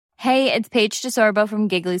Hey, it's Paige DeSorbo from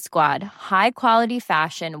Giggly Squad. High quality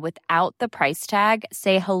fashion without the price tag.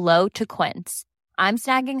 Say hello to Quince. I'm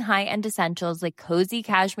snagging high-end essentials like cozy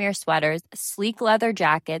cashmere sweaters, sleek leather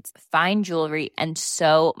jackets, fine jewelry, and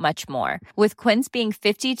so much more. With Quince being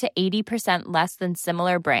 50 to 80% less than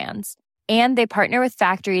similar brands. And they partner with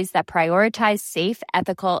factories that prioritize safe,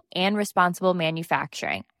 ethical, and responsible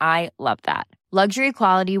manufacturing. I love that. Luxury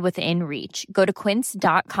quality within reach. Go to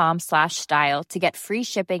quince.com/style to get free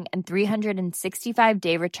shipping and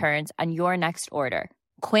 365-day returns on your next order.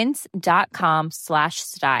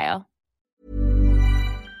 Quince.com/style.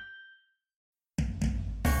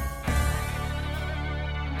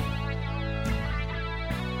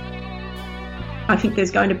 I think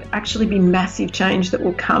there's going to actually be massive change that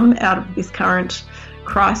will come out of this current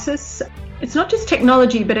crisis. It's not just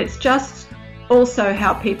technology, but it's just also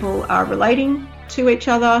how people are relating to each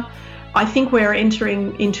other. I think we're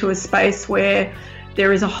entering into a space where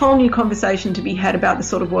there is a whole new conversation to be had about the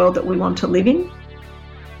sort of world that we want to live in.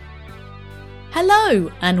 Hello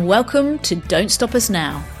and welcome to Don't Stop Us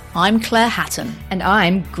Now. I'm Claire Hatton. And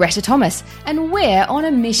I'm Greta Thomas, and we're on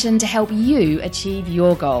a mission to help you achieve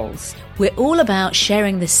your goals. We're all about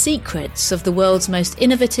sharing the secrets of the world's most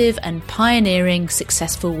innovative and pioneering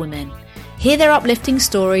successful women. Hear their uplifting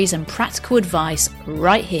stories and practical advice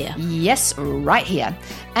right here. Yes, right here.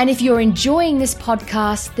 And if you're enjoying this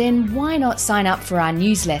podcast, then why not sign up for our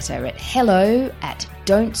newsletter at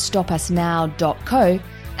hello@don'tstopusnow.co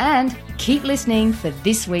and keep listening for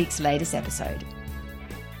this week's latest episode.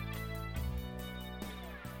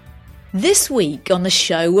 This week on the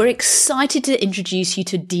show, we're excited to introduce you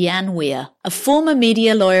to Deanne Weir, a former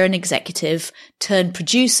media lawyer and executive turned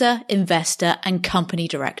producer, investor and company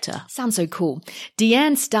director. Sounds so cool.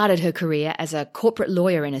 Deanne started her career as a corporate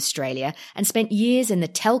lawyer in Australia and spent years in the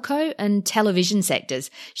telco and television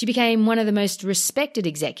sectors. She became one of the most respected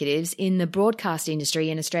executives in the broadcast industry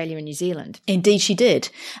in Australia and New Zealand. Indeed she did.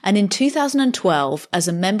 And in 2012, as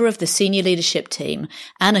a member of the senior leadership team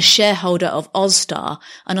and a shareholder of Ozstar,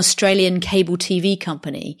 an Australian cable TV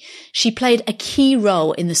company, she played a key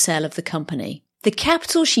role in the sale of the company. The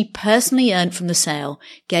capital she personally earned from the sale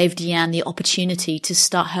gave Deanne the opportunity to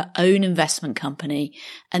start her own investment company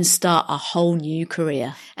and start a whole new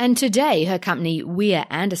career. And today, her company, Weir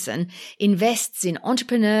Anderson, invests in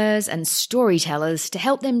entrepreneurs and storytellers to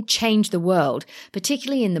help them change the world,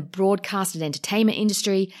 particularly in the broadcast and entertainment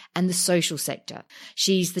industry and the social sector.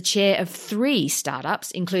 She's the chair of 3 startups,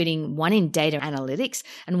 including one in data analytics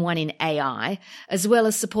and one in AI, as well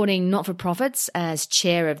as supporting not-for-profits as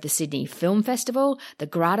chair of the Sydney Film Festival, the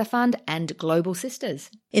Grata Fund and Global Sisters.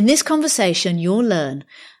 In this conversation, you'll learn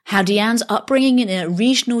how Deanne's upbringing in a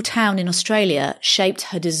regional town in Australia shaped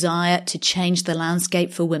her desire to change the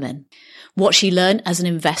landscape for women, what she learned as an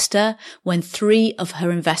investor when 3 of her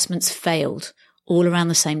investments failed, all around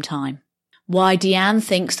the same time, why Deanne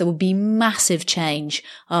thinks there will be massive change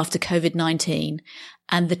after COVID-19,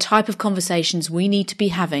 and the type of conversations we need to be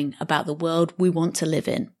having about the world we want to live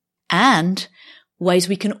in, and ways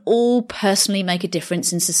we can all personally make a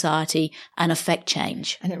difference in society and affect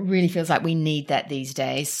change. And it really feels like we need that these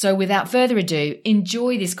days. So without further ado,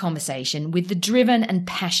 enjoy this conversation with the driven and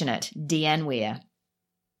passionate Deanne Weir.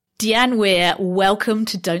 Deanne Weir, welcome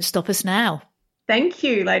to Don't Stop Us Now. Thank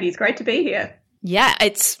you, ladies. Great to be here. Yeah,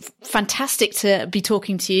 it's fantastic to be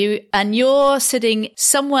talking to you. And you're sitting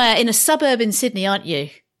somewhere in a suburb in Sydney, aren't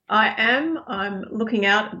you? I am. I'm looking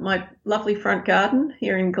out at my lovely front garden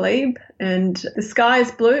here in Glebe, and the sky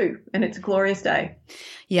is blue and it's a glorious day.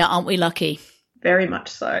 Yeah, aren't we lucky? Very much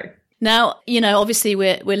so. Now, obviously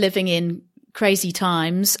we're living in crazy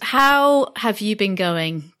times. How have you been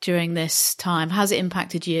going during this time? How's it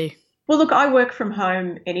impacted you? Well, look, I work from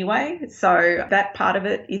home anyway, so that part of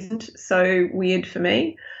it isn't so weird for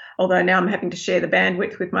me. Although now I'm having to share the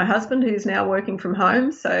bandwidth with my husband, who's now working from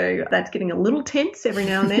home. So that's getting a little tense every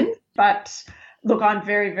now and then. But look, I'm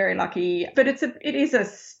very, very lucky. But it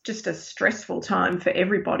is just a stressful time for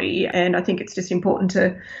everybody. And I think it's just important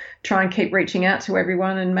to try and keep reaching out to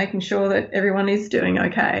everyone and making sure that everyone is doing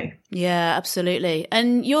okay. Yeah, absolutely.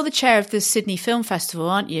 And you're the chair of the Sydney Film Festival,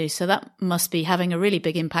 aren't you? So that must be having a really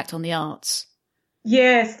big impact on the arts.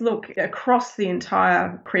 Yes, look, across the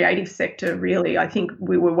entire creative sector, really, I think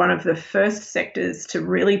we were one of the first sectors to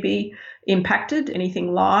really be impacted,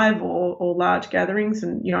 anything live or large gatherings.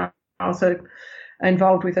 And, also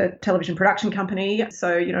involved with a television production company.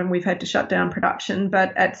 So, we've had to shut down production.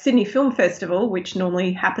 But at Sydney Film Festival, which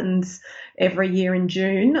normally happens every year in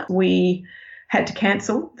June, we had to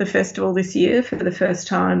cancel the festival this year for the first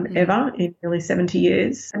time ever in nearly 70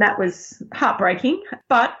 years. And that was heartbreaking.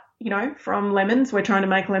 But from lemons, we're trying to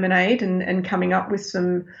make lemonade and coming up with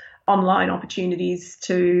some online opportunities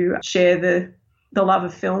to share the love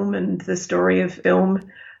of film and the story of film.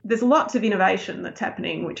 There's lots of innovation that's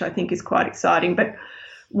happening, which I think is quite exciting. But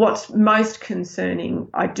what's most concerning,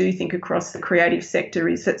 I do think, across the creative sector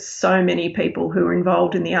is that so many people who are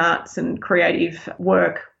involved in the arts and creative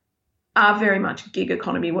work are very much gig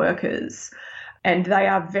economy workers, and they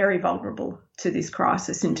are very vulnerable to this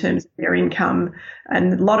crisis in terms of their income.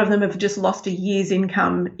 And a lot of them have just lost a year's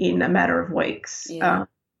income in a matter of weeks. Yeah.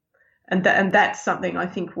 And that's something I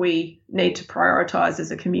think we need to prioritise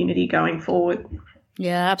as a community going forward.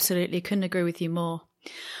 Yeah, absolutely. Couldn't agree with you more.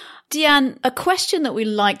 Deanne, a question that we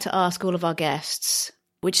like to ask all of our guests,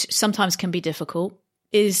 which sometimes can be difficult,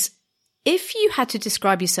 is if you had to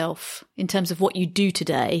describe yourself in terms of what you do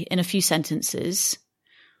today in a few sentences,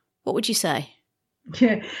 what would you say?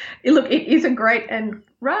 Yeah, look, it is a great and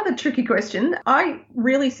rather tricky question. I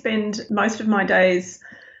really spend most of my days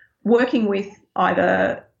working with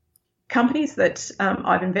either companies that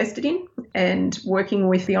I've invested in and working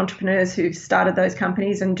with the entrepreneurs who've started those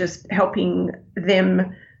companies and just helping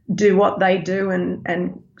them do what they do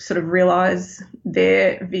and sort of realise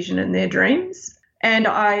their vision and their dreams. And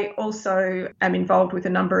I also am involved with a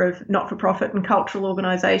number of not-for-profit and cultural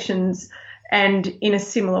organisations. And in a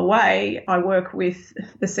similar way, I work with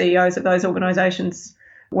the CEOs of those organisations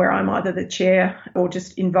where I'm either the chair or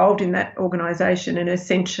just involved in that organisation and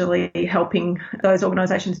essentially helping those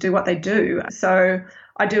organisations do what they do. So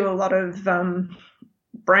I do a lot of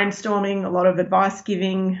brainstorming, a lot of advice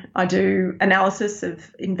giving. I do analysis of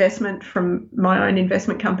investment from my own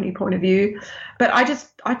investment company point of view. But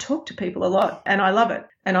I talk to people a lot and I love it.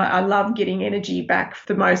 And I love getting energy back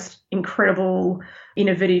from the most incredible,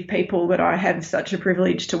 innovative people that I have such a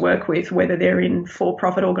privilege to work with, whether they're in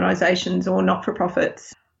for-profit organisations or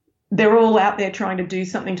not-for-profits. They're all out there trying to do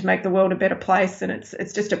something to make the world a better place, and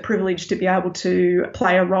it's just a privilege to be able to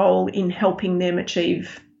play a role in helping them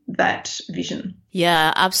achieve that vision.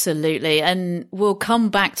 Yeah, absolutely. And we'll come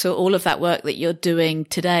back to all of that work that you're doing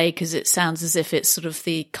today, because it sounds as if it's sort of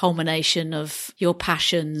the culmination of your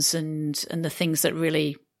passions and the things that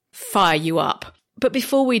really fire you up. But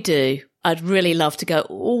before we do, I'd really love to go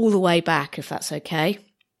all the way back, if that's okay,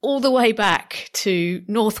 all the way back to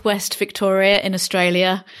northwest Victoria in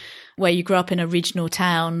Australia, where you grew up in a regional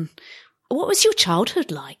town. What was your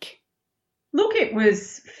childhood like? Look, it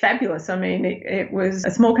was fabulous. I mean, it was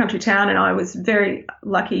a small country town and I was very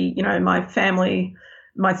lucky. My family,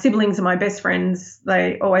 my siblings and my best friends,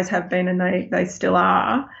 they always have been and they still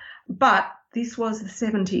are. But this was the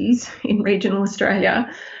 70s in regional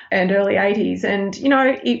Australia and early 80s. And,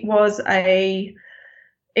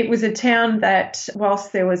 it was a town that,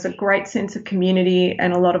 whilst there was a great sense of community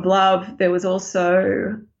and a lot of love, there was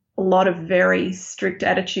also a lot of very strict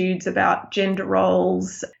attitudes about gender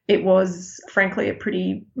roles. It was, frankly, a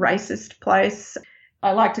pretty racist place.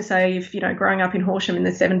 I like to say if, growing up in Horsham in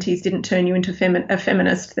the 70s didn't turn you into a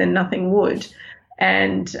feminist, then nothing would.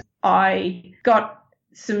 And I got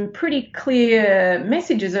some pretty clear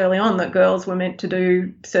messages early on that girls were meant to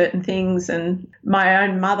do certain things. And my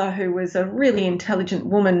own mother, who was a really intelligent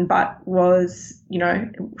woman, but was,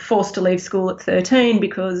 forced to leave school at 13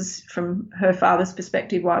 because from her father's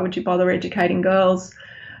perspective, why would you bother educating girls?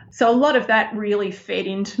 So a lot of that really fed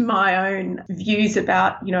into my own views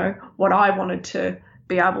about, what I wanted to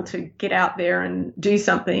be able to get out there and do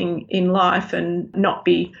something in life and not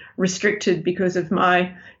be restricted because of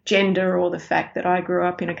my gender or the fact that I grew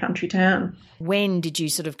up in a country town. When did you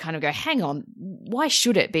sort of kind of go, hang on, why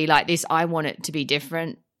should it be like this? I want it to be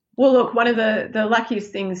different. Well, look, one of the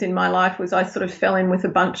luckiest things in my life was I sort of fell in with a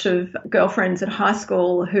bunch of girlfriends at high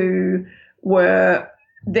school who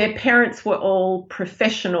their parents were all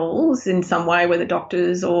professionals in some way, whether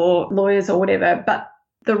doctors or lawyers or whatever. But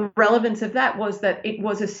the relevance of that was that it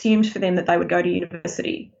was assumed for them that they would go to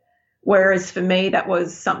university. Whereas for me, that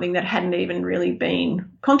was something that hadn't even really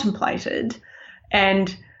been contemplated.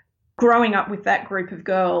 And growing up with that group of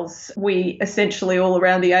girls, we essentially all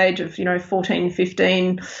around the age of, 14,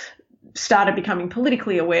 15, started becoming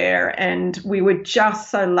politically aware. And we were just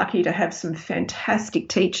so lucky to have some fantastic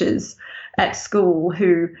teachers at school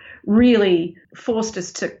who really forced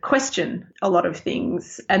us to question a lot of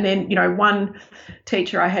things. And then, one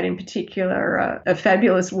teacher I had in particular, a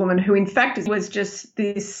fabulous woman who in fact was just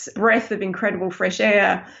this breath of incredible fresh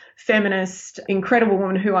air, feminist, incredible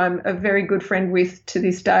woman who I'm a very good friend with to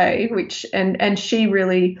this day, and she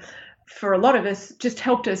really, for a lot of us, just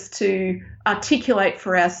helped us to articulate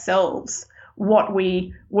for ourselves what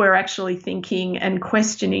we were actually thinking and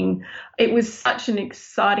questioning. It was such an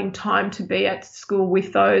exciting time to be at school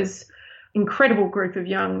with those incredible group of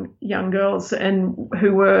young girls, and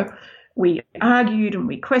we argued and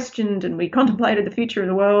we questioned and we contemplated the future of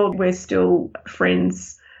the world. We're still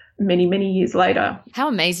friends many, many years later. How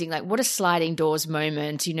amazing. Like, what a sliding doors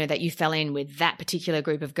moment, that you fell in with that particular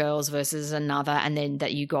group of girls versus another, and then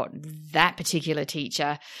that you got that particular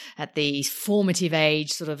teacher at the formative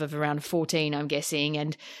age sort of around 14, I'm guessing,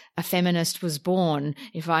 and a feminist was born,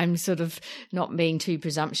 if I'm sort of not being too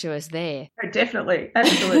presumptuous there. Oh, definitely.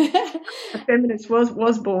 Absolutely. A feminist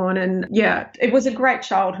was born, and yeah, it was a great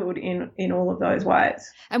childhood in all of those ways.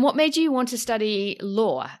 And what made you want to study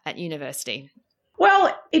law at university?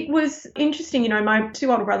 Well, it was interesting. My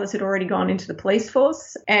two older brothers had already gone into the police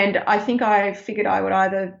force, and I think I figured I would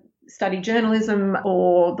either study journalism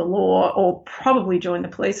or the law, or probably join the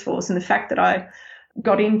police force. And the fact that I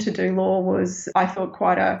got in to do law was, I thought,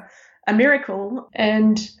 quite a miracle.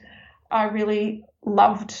 And I really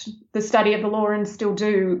loved the study of the law and still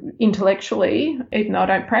do intellectually, even though I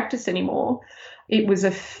don't practice anymore. It was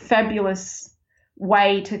a fabulous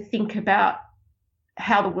way to think about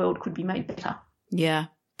how the world could be made better. Yeah,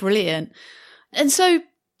 brilliant. And so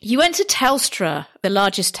you went to Telstra, the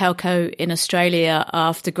largest telco in Australia,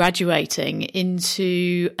 after graduating and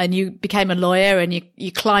you became a lawyer and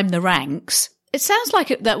you climbed the ranks. It sounds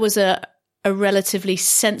like that was a relatively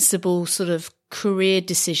sensible sort of career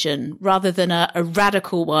decision rather than a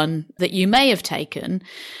radical one that you may have taken.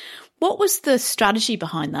 What was the strategy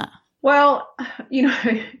behind that? Well,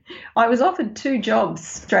 I was offered two jobs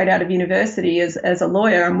straight out of university as a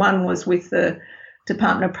lawyer, and one was with the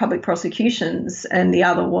Department of Public Prosecutions and the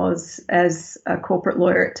other was as a corporate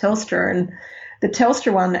lawyer at Telstra. And the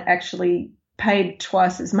Telstra one actually paid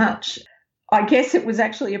twice as much. I guess it was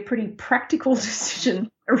actually a pretty practical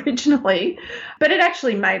decision originally, but it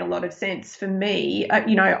actually made a lot of sense for me.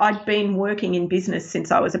 I'd been working in business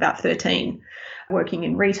since I was about 13, working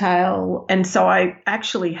in retail. And so I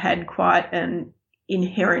actually had quite an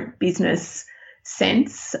inherent business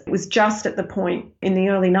sense. It was just at the point in the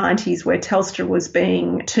early 90s where Telstra was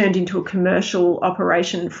being turned into a commercial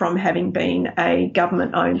operation from having been a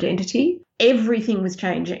government-owned entity. Everything was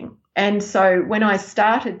changing. And so when I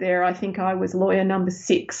started there, I think I was lawyer number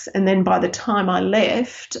 6. And then by the time I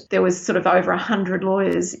left, there was sort of over 100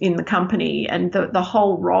 lawyers in the company. And the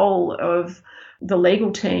whole role of the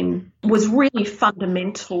legal team was really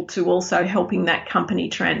fundamental to also helping that company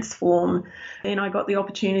transform. Then I got the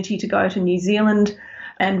opportunity to go to New Zealand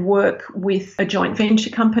and work with a joint venture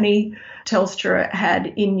company Telstra had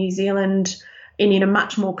in New Zealand, and in a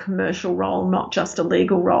much more commercial role, not just a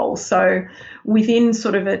legal role. So within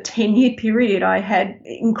sort of a 10-year period, I had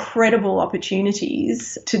incredible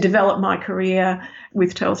opportunities to develop my career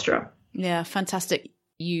with Telstra. Yeah, fantastic.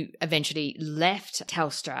 You eventually left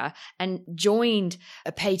Telstra and joined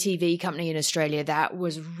a pay TV company in Australia that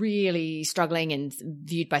was really struggling and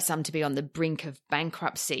viewed by some to be on the brink of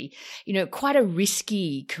bankruptcy. Quite a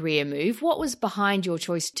risky career move. What was behind your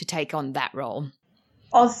choice to take on that role?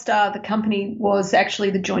 Ozstar, the company, was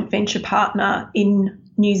actually the joint venture partner in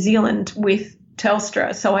New Zealand with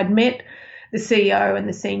Telstra. So I'd met the CEO and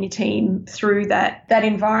the senior team through that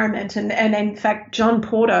environment. And in fact, John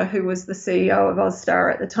Porter, who was the CEO of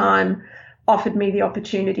Ozstar at the time, offered me the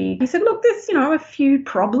opportunity. He said, look, there's, a few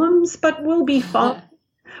problems, but we'll be fine.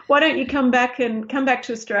 Why don't you come back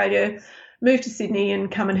to Australia, move to Sydney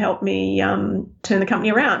and come and help me turn the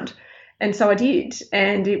company around? And so I did.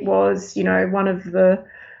 And it was, one of the,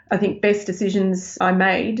 I think, best decisions I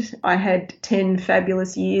made. I had 10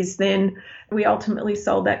 fabulous years then. We ultimately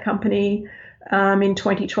sold that company in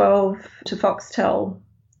 2012 to Foxtel.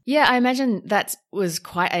 Yeah, I imagine that was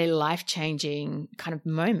quite a life-changing kind of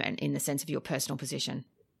moment in the sense of your personal position.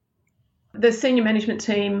 The senior management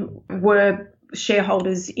team were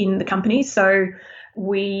shareholders in the company, so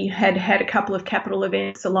we had a couple of capital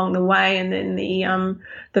events along the way, and then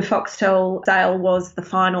the Foxtel sale was the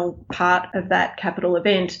final part of that capital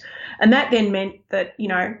event. And that then meant that,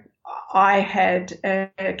 I had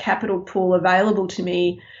a capital pool available to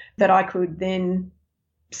me that I could then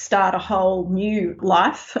start a whole new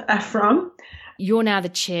life from. You're now the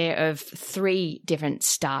chair of 3 different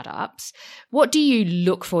startups. What do you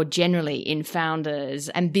look for generally in founders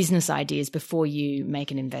and business ideas before you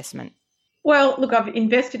make an investment? Well, look, I've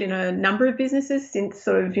invested in a number of businesses since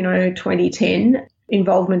sort of, 2010.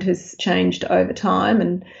 Involvement has changed over time,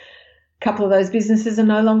 and a couple of those businesses are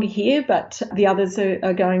no longer here, but the others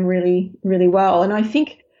are going really, really well. And I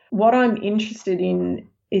think what I'm interested in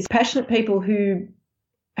is passionate people who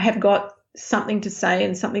have got something to say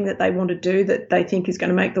and something that they want to do that they think is going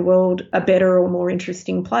to make the world a better or more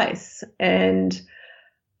interesting place. And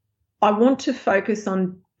I want to focus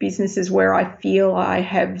on businesses where I feel I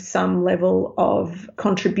have some level of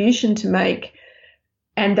contribution to make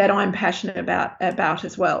and that I'm passionate about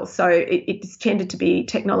as well. So it's tended to be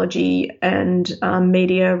technology and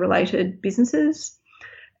media related businesses.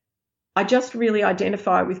 I just really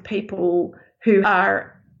identify with people who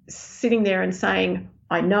are sitting there and saying,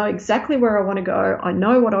 I know exactly where I want to go. I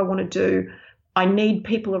know what I want to do. I need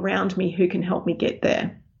people around me who can help me get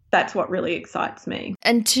there. That's what really excites me.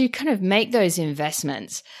 And to kind of make those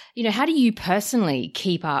investments, how do you personally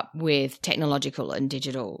keep up with technological and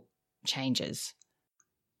digital changes?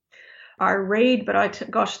 I read, but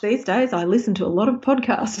these days I listen to a lot of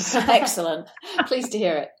podcasts. Excellent. Pleased to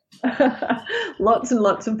hear it. Lots and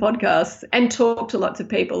lots of podcasts and talk to lots of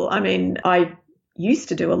people. I mean, I used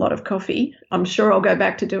to do a lot of coffee. I'm sure I'll go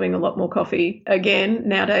back to doing a lot more coffee again.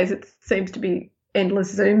 Nowadays it seems to be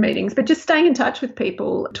endless Zoom meetings, but just staying in touch with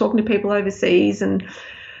people, talking to people overseas, and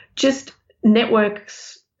just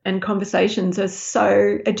networks and conversations are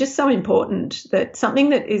just so important. That something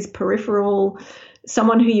that is peripheral,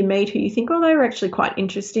 someone who you meet who you think, oh, they were actually quite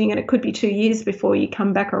interesting, and it could be 2 years before you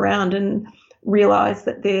come back around and realise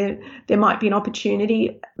that there might be an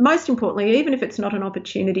opportunity. Most importantly, even if it's not an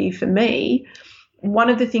opportunity for me, one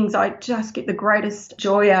of the things I just get the greatest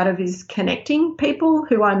joy out of is connecting people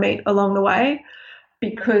who I meet along the way,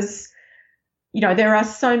 because, there are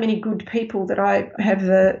so many good people that I have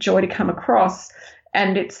the joy to come across,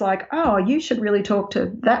 and it's like, oh, you should really talk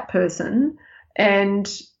to that person.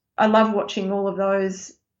 And I love watching all of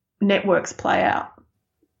those networks play out.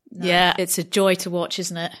 Yeah, it's a joy to watch,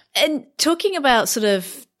 isn't it? And talking about sort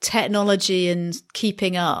of technology and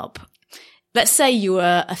keeping up, let's say you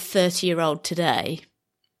were a 30-year-old today.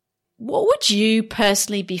 What would you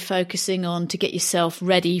personally be focusing on to get yourself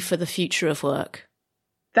ready for the future of work?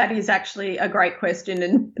 That is actually a great question,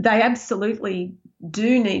 and they absolutely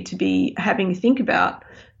do need to be having a think about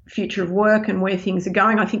future of work and where things are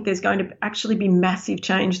going. I think there's going to actually be massive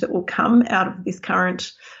change that will come out of this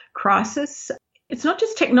current crisis. It's not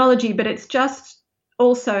just technology, but it's just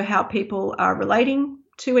also how people are relating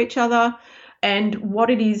to each other and what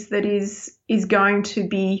it is that is going to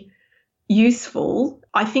be useful.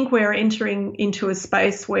 I think we're entering into a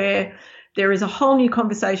space where there is a whole new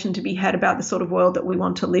conversation to be had about the sort of world that we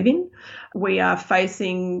want to live in. We are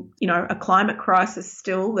facing, a climate crisis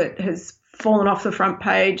still that has fallen off the front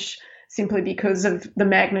page simply because of the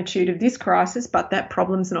magnitude of this crisis, but that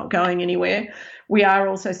problem's not going anywhere. We are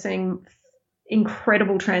also seeing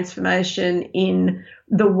incredible transformation in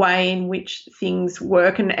the way in which things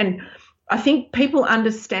work. And I think people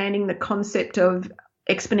understanding the concept of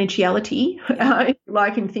exponentiality,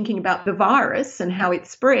 like in thinking about the virus and how it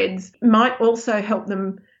spreads, might also help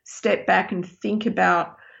them step back and think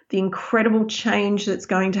about the incredible change that's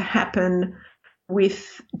going to happen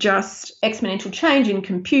with just exponential change in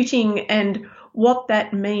computing and what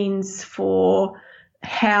that means for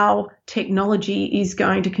how technology is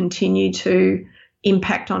going to continue to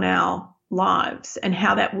impact on our lives and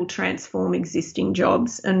how that will transform existing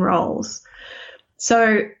jobs and roles.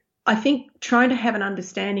 So I think trying to have an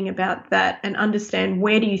understanding about that and understand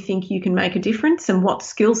where do you think you can make a difference and what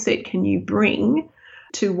skill set can you bring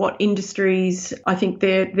to what industries, I think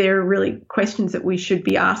they're really questions that we should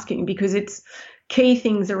be asking, because it's key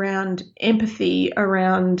things around empathy,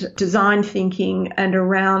 around design thinking, and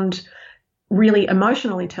around really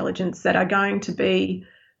emotional intelligence that are going to be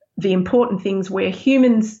the important things where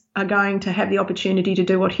humans are going to have the opportunity to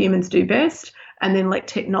do what humans do best and then let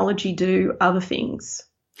technology do other things.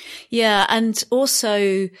 Yeah, and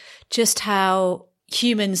also just how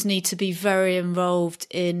humans need to be very involved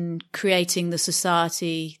in creating the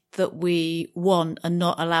society that we want and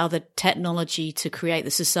not allow the technology to create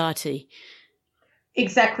the society.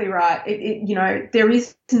 Exactly right. There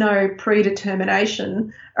is no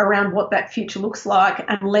predetermination around what that future looks like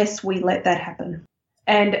unless we let that happen.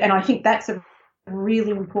 And I think that's a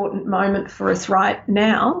really important moment for us right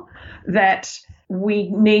now, that we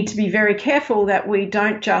need to be very careful that we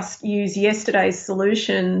don't just use yesterday's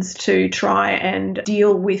solutions to try and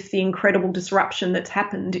deal with the incredible disruption that's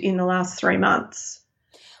happened in the last 3 months.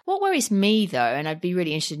 What worries me, though, and I'd be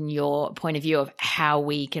really interested in your point of view of how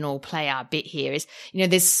we can all play our bit here, is,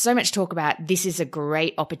 there's so much talk about this is a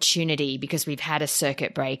great opportunity because we've had a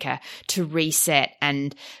circuit breaker to reset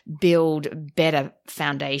and build better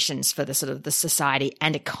foundations for the sort of the society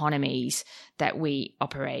and economies that we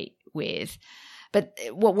operate with. But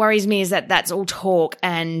what worries me is that that's all talk,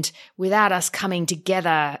 and without us coming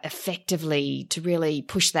together effectively to really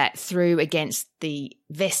push that through against the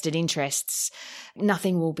vested interests,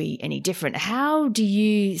 nothing will be any different. How do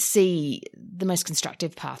you see the most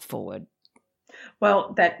constructive path forward?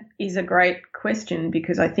 Well, that is a great question,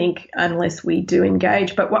 because I think unless we do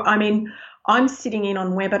engage, I'm sitting in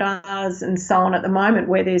on webinars and so on at the moment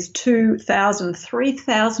where there's 2,000,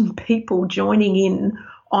 3,000 people joining in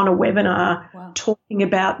on a webinar. Wow. Talking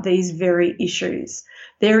about these very issues.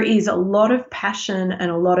 There is a lot of passion and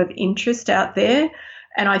a lot of interest out there.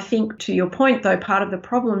 And I think, to your point, though, part of the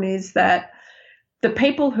problem is that the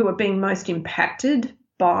people who are being most impacted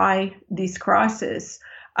by this crisis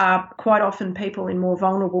are quite often people in more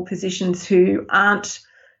vulnerable positions who aren't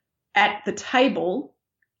at the table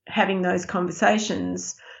having those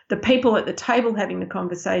conversations. The people at the table having the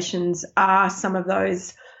conversations are some of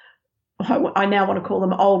those, I now want to call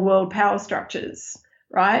them old world power structures,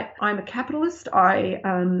 right? I'm a capitalist. I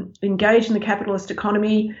engage in the capitalist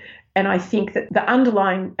economy, and I think that the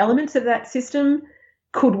underlying elements of that system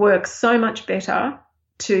could work so much better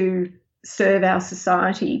to serve our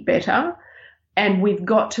society better, and we've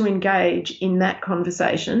got to engage in that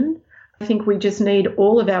conversation. I think we just need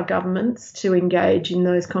all of our governments to engage in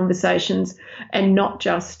those conversations and not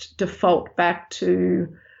just default back to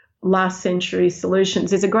last century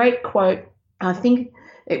solutions. There's a great quote, I think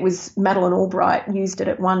it was Madeleine Albright used it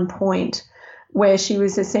at one point, where she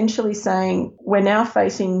was essentially saying, we're now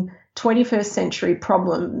facing 21st century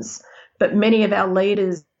problems, but many of our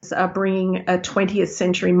leaders are bringing a 20th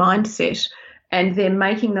century mindset, and they're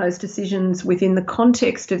making those decisions within the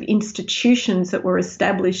context of institutions that were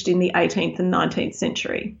established in the 18th and 19th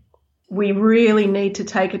century. We really need to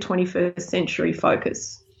take a 21st century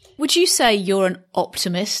focus. Would you say you're an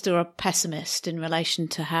optimist or a pessimist in relation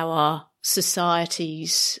to how our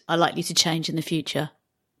societies are likely to change in the future?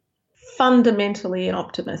 Fundamentally an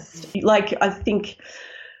optimist. I think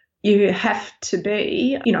you have to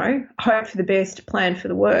be, hope for the best, plan for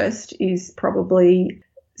the worst is probably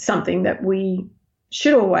something that we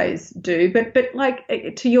should always do. But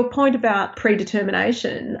to your point about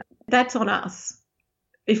predetermination, that's on us.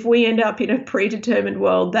 If we end up in a predetermined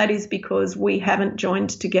world, that is because we haven't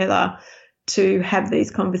joined together to have these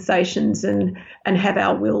conversations and have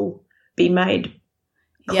our will be made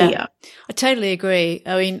clear. Yeah, I totally agree.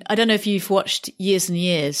 I mean, I don't know if you've watched Years and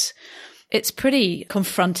Years. It's pretty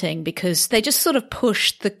confronting because they just sort of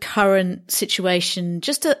push the current situation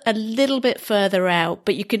just a little bit further out,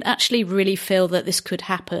 but you can actually really feel that this could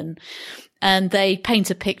happen. And they paint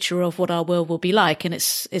a picture of what our world will be like, and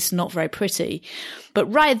it's not very pretty. But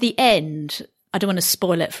right at the end, I don't want to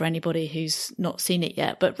spoil it for anybody who's not seen it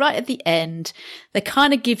yet, but right at the end, they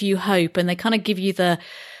kind of give you hope, and they kind of give you the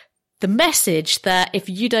message that if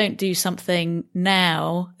you don't do something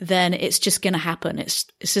now, then it's just going to happen. It's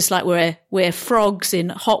just like we're frogs in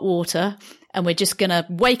hot water, and we're just going to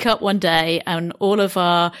wake up one day and all of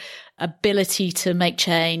our ability to make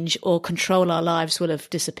change or control our lives will have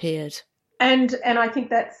disappeared. And I think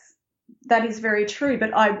that is very true. But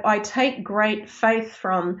I take great faith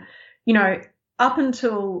from, up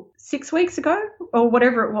until 6 weeks ago or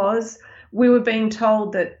whatever it was, we were being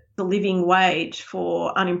told that the living wage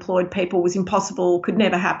for unemployed people was impossible, could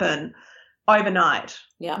never happen overnight.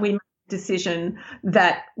 Yeah. We made a decision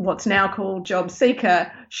that what's now called job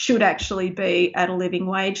seeker should actually be at a living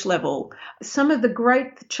wage level. Some of the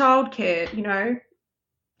great childcare,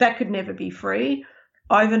 that could never be free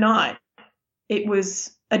overnight.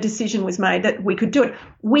 A decision was made that we could do it.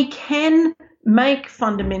 We can make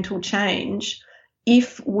fundamental change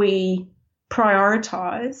if we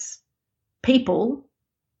prioritise people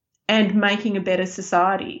and making a better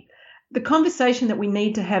society. The conversation that we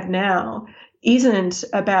need to have now isn't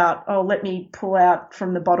about, let me pull out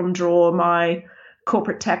from the bottom drawer my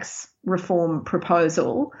corporate tax reform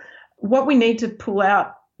proposal. What we need to pull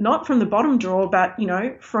out, not from the bottom drawer, but,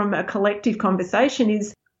 from a collective conversation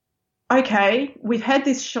is, okay, we've had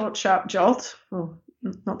this short, sharp jolt. Well,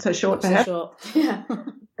 not so short, perhaps. So short. Yeah.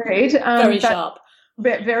 Right. Very sharp.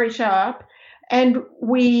 Very sharp. And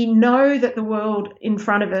we know that the world in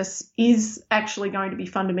front of us is actually going to be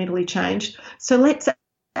fundamentally changed. So let's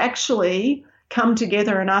actually come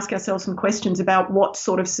together and ask ourselves some questions about what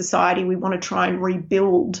sort of society we want to try and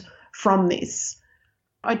rebuild from this.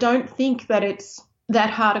 I don't think that it's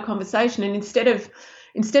that hard a conversation. And instead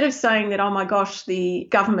of saying that, oh my gosh, the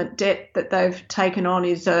government debt that they've taken on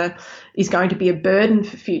is going to be a burden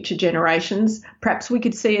for future generations, perhaps we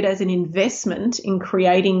could see it as an investment in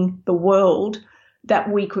creating the world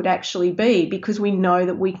that we could actually be, because we know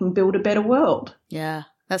that we can build a better world. Yeah,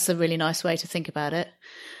 that's a really nice way to think about it.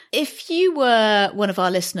 If you were one of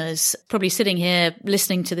our listeners, probably sitting here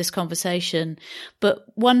listening to this conversation, but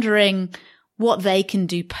wondering what they can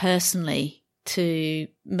do personally to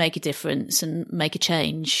make a difference and make a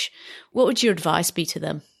change, what would your advice be to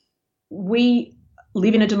them? We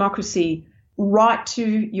live in a democracy. write to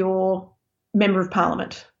your member of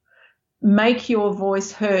parliament. Make your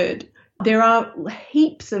voice heard. There are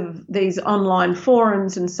heaps of these online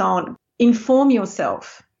forums and so on. Inform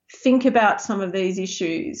yourself. Think about some of these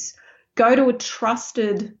issues. Go to a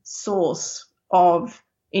trusted source of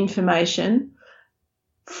information.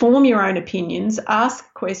 Form your own opinions.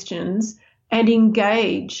 Ask questions and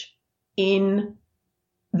engage in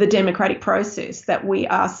the democratic process that we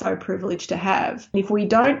are so privileged to have. If we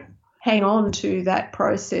don't hang on to that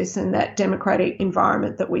process and that democratic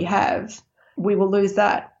environment that we have, we will lose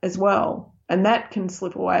that as well. And that can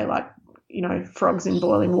slip away like, frogs in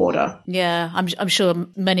boiling water. Yeah, I'm sure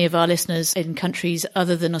many of our listeners in countries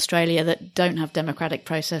other than Australia that don't have democratic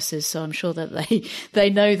processes, so I'm sure that they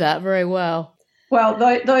know that very well. Well,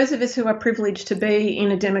 those of us who are privileged to be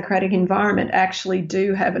in a democratic environment actually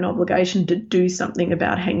do have an obligation to do something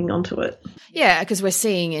about hanging on to it. Yeah, because we're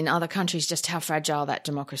seeing in other countries just how fragile that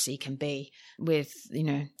democracy can be with,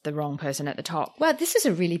 the wrong person at the top. Well, this is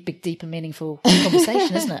a really big, deep and meaningful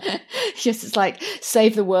conversation, isn't it? Yes, it's like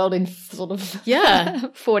save the world in sort of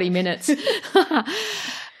 40 minutes.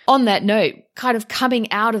 On that note, kind of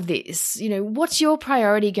coming out of this, what's your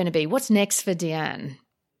priority going to be? What's next for Deanne?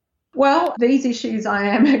 Well, these issues I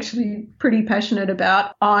am actually pretty passionate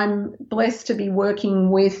about. I'm blessed to be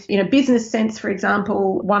working with, in a business sense, for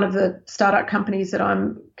example, one of the startup companies that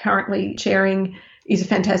I'm currently chairing is a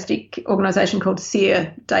fantastic organisation called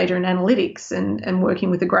Seer Data and Analytics, and working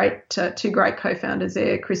with two great co-founders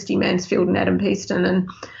there, Christy Mansfield and Adam Peaston. And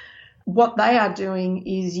what they are doing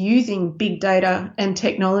is using big data and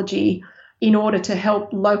technology in order to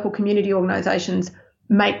help local community organisations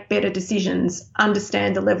make better decisions,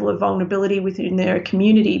 understand the level of vulnerability within their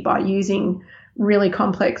community by using really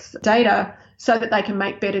complex data so that they can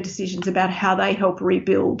make better decisions about how they help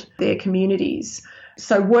rebuild their communities.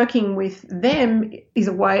 So working with them is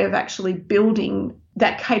a way of actually building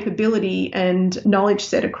that capability and knowledge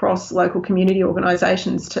set across local community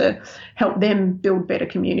organisations to help them build better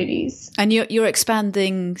communities. And you're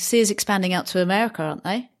expanding, Seer's expanding out to America, aren't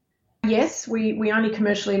they? Yes, we only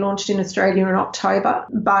commercially launched in Australia in October,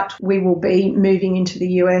 but we will be moving into the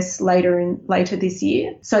US later this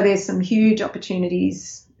year. So there's some huge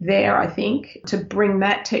opportunities there, I think, to bring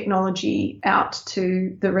that technology out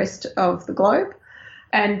to the rest of the globe.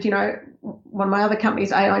 And, one of my other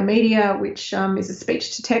companies, AI Media, which is a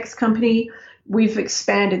speech-to-text company, we've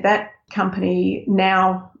expanded that company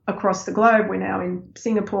now across the globe. We're now in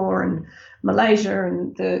Singapore and Malaysia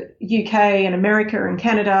and the UK and America and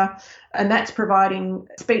Canada, and that's providing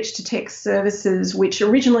speech-to-text services, which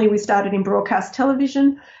originally we started in broadcast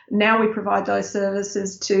television. Now we provide those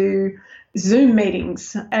services to Zoom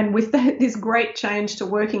meetings, and with this great change to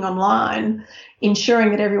working online,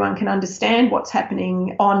 ensuring that everyone can understand what's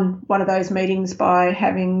happening on one of those meetings by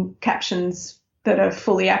having captions that are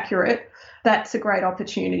fully accurate. That's a great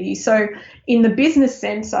opportunity. So in the business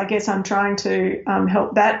sense, I guess I'm trying to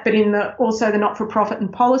help that, but in also the not-for-profit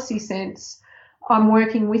and policy sense, I'm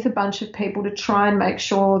working with a bunch of people to try and make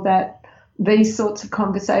sure that these sorts of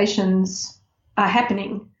conversations are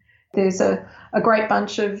happening. There's a great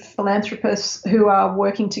bunch of philanthropists who are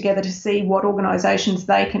working together to see what organisations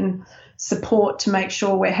they can support to make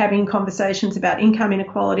sure we're having conversations about income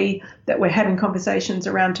inequality, that we're having conversations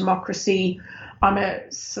around democracy. I'm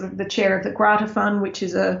the chair of the Grata Fund, which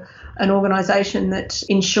is an organisation that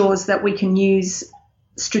ensures that we can use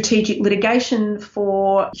strategic litigation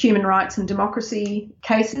for human rights and democracy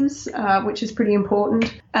cases, which is pretty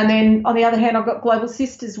important. And then on the other hand, I've got Global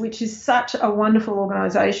Sisters, which is such a wonderful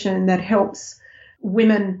organisation that helps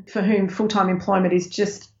women for whom full-time employment is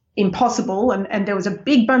just impossible. And there was a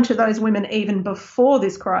big bunch of those women even before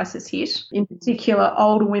this crisis hit, in particular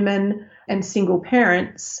older women and single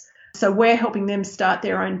parents. So we're helping them start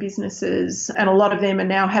their own businesses, and a lot of them are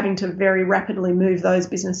now having to very rapidly move those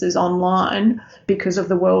businesses online because of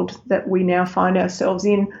the world that we now find ourselves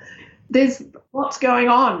in. There's lots going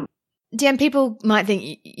on. Dan, people might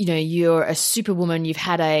think, you're a superwoman, you've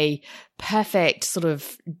had a perfect sort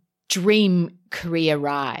of dream career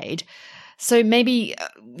ride. So maybe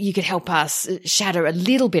you could help us shatter a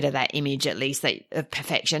little bit of that image, at least, of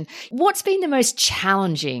perfection. What's been the most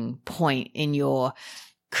challenging point in your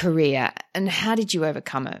career, and how did you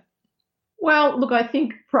overcome it? Well, look, I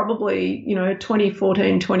think probably,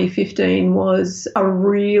 2014, 2015 was a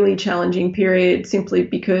really challenging period, simply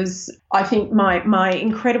because I think my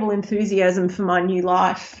incredible enthusiasm for my new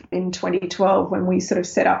life in 2012, when we sort of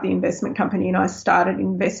set up the investment company and I started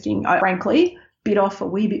investing, I frankly bit off a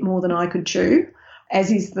wee bit more than I could chew. As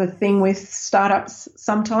is the thing with startups,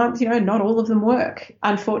 sometimes, not all of them work.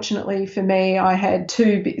 Unfortunately for me, I had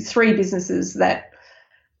three businesses that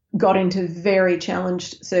got into very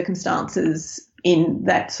challenged circumstances in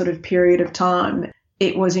that sort of period of time.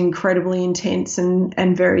 It was incredibly intense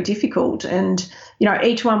and very difficult. And, you know,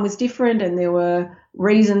 each one was different, and there were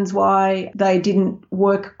reasons why they didn't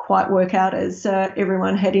quite work out as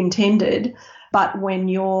everyone had intended. But when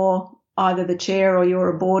you're either the chair or you're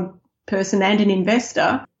a board person and an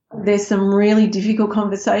investor, there's some really difficult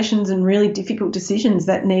conversations and really difficult decisions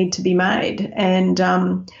that need to be made. And,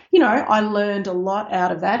 you know, I learned a lot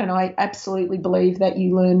out of that, and I absolutely believe that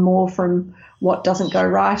you learn more from what doesn't go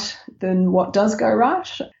right than what does go right.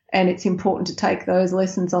 And it's important to take those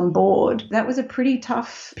lessons on board. That was a pretty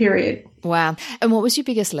tough period. Wow. And what was your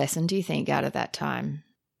biggest lesson, do you think, out of that time?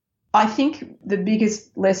 I think the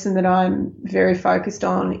biggest lesson that I'm very focused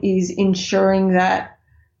on is ensuring that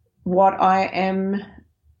what I am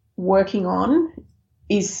working on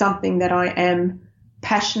is something that I am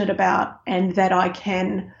passionate about and that I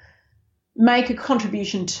can make a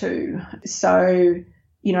contribution to. So,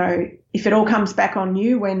 you know, if it all comes back on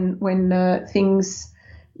you when things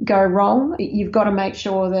go wrong, you've got to make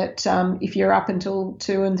sure that if you're up until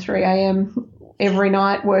 2 and 3 a.m. every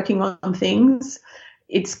night working on things,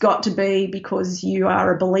 it's got to be because you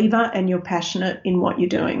are a believer and you're passionate in what you're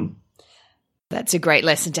doing. That's a great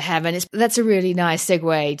lesson to have. And that's a really nice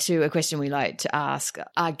segue to a question we like to ask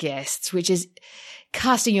our guests, which is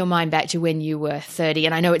casting your mind back to when you were 30.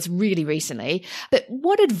 And I know it's really recently, but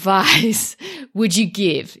what advice would you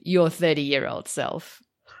give your 30-year-old self?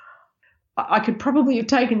 I could probably have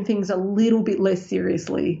taken things a little bit less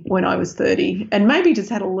seriously when I was 30 and maybe just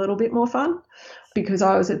had a little bit more fun, because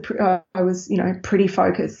I was, you know, pretty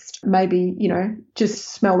focused. Maybe, you know,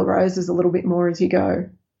 just smell the roses a little bit more as you go.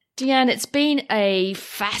 Deanne, it's been a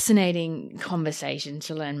fascinating conversation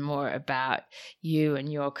to learn more about you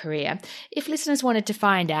and your career. If listeners wanted to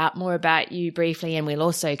find out more about you briefly, and we'll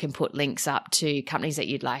also can put links up to companies that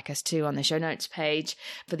you'd like us to on the show notes page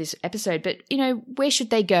for this episode, but, you know, where should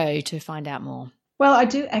they go to find out more? Well, I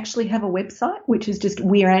do actually have a website, which is just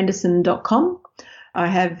weareanderson.com. I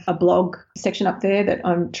have a blog section up there that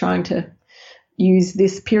I'm trying to use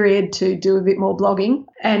this period to do a bit more blogging.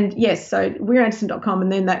 And yes, so weareanderson.com,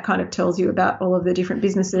 and then that kind of tells you about all of the different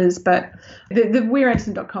businesses. But the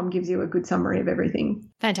weareanderson.com gives you a good summary of everything.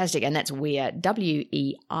 Fantastic. And that's Weir,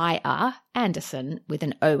 W-E-I-R, Anderson, with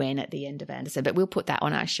an O-N at the end of Anderson. But we'll put that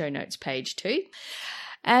on our show notes page too.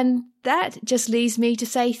 And that just leaves me to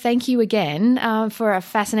say thank you again for a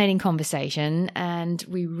fascinating conversation, and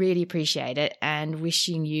we really appreciate it, and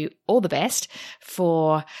wishing you all the best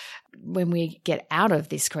for when we get out of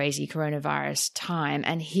this crazy coronavirus time.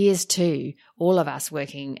 And here's to all of us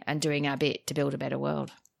working and doing our bit to build a better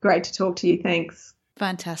world. Great to talk to you. Thanks.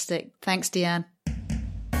 Fantastic. Thanks, Deanne.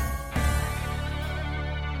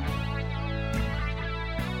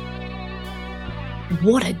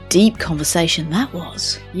 What a deep conversation that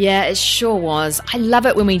was. Yeah, it sure was. I love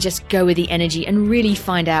it when we just go with the energy and really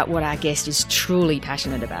find out what our guest is truly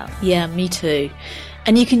passionate about. Yeah, me too.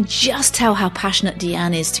 And you can just tell how passionate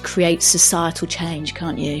Deanne is to create societal change,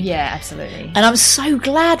 can't you? Yeah, absolutely. And I'm so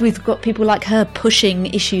glad we've got people like her pushing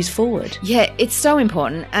issues forward. Yeah, it's so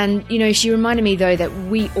important. And, you know, she reminded me, though, that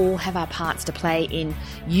we all have our parts to play in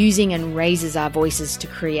using and raises our voices to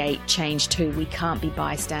create change too. We can't be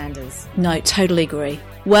bystanders. No, totally agree.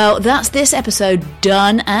 Well, that's this episode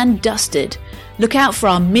done and dusted. Look out for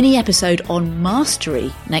our mini episode on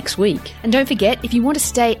mastery next week. And don't forget, if you want to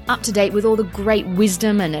stay up to date with all the great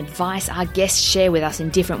wisdom and advice our guests share with us in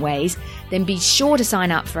different ways, then be sure to sign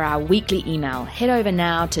up for our weekly email. Head over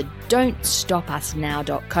now to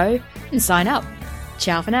don'tstopusnow.co and sign up.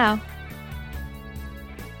 Ciao for now.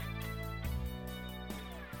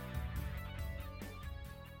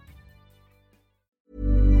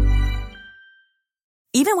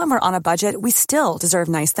 Even when we're on a budget, we still deserve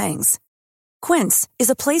nice things. Quince is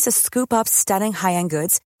a place to scoop up stunning high-end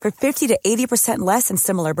goods for 50 to 80% less than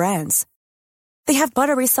similar brands. They have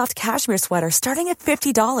buttery soft cashmere sweaters starting at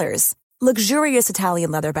 $50, luxurious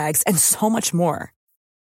Italian leather bags, and so much more.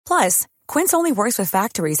 Plus, Quince only works with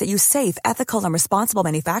factories that use safe, ethical, and responsible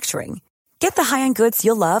manufacturing. Get the high-end goods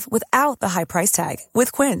you'll love without the high price tag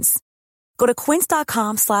with Quince. Go to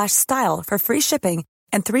quince.com/style for free shipping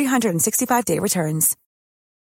and 365-day returns.